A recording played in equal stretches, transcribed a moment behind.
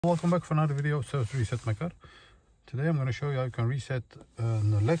Welcome back for another video. So to reset my car, today I'm going to show you how you can reset a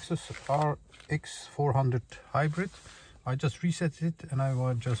Lexus RX400 hybrid. I just reset it and I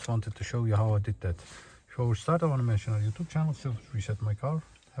just wanted to show you how I did that. Before we start, I want to mention our YouTube channel, so to reset my car.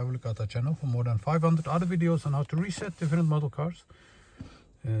 Have a look at our channel for more than 500 other videos on how to reset different model cars.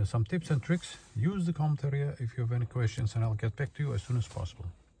 Some tips and tricks. Use the comment area if you have any questions and I'll get back to you as soon as possible.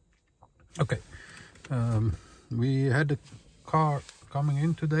 Okay, we had the car coming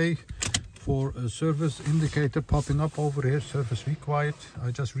in today for a service indicator popping up over here, service required.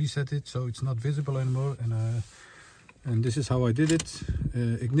 I just reset it so it's not visible anymore, and this is how I did it.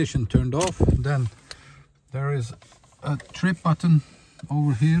 Ignition turned off. Then there is a trip button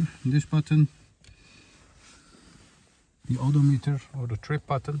over here, this button, the odometer or the trip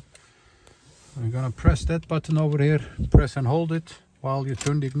button. I'm gonna press that button over here, press and hold it while you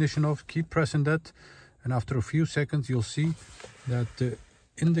turn the ignition off. Keep pressing that, and after a few seconds you'll see that the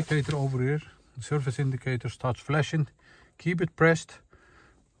indicator over here, the surface indicator, starts flashing. Keep it pressed.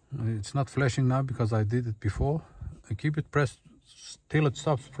 It's not flashing now because I did it before. And keep it pressed till it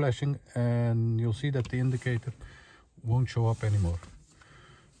stops flashing, and you'll see that the indicator won't show up anymore.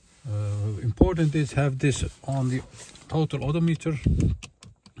 Important is have this on the total odometer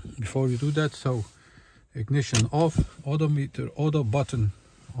before you do that. So ignition off, odometer, auto button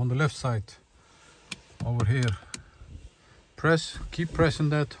on the left side over here. Press, keep pressing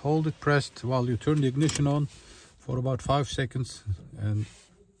that, hold it pressed while you turn the ignition on for about 5 seconds, and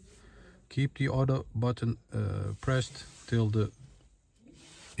keep the auto button pressed till the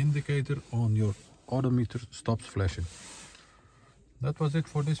indicator on your odometer stops flashing. That was it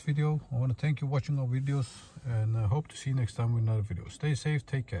for this video. I want to thank you for watching our videos, and I hope to see you next time with another video. Stay safe,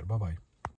 take care, bye bye.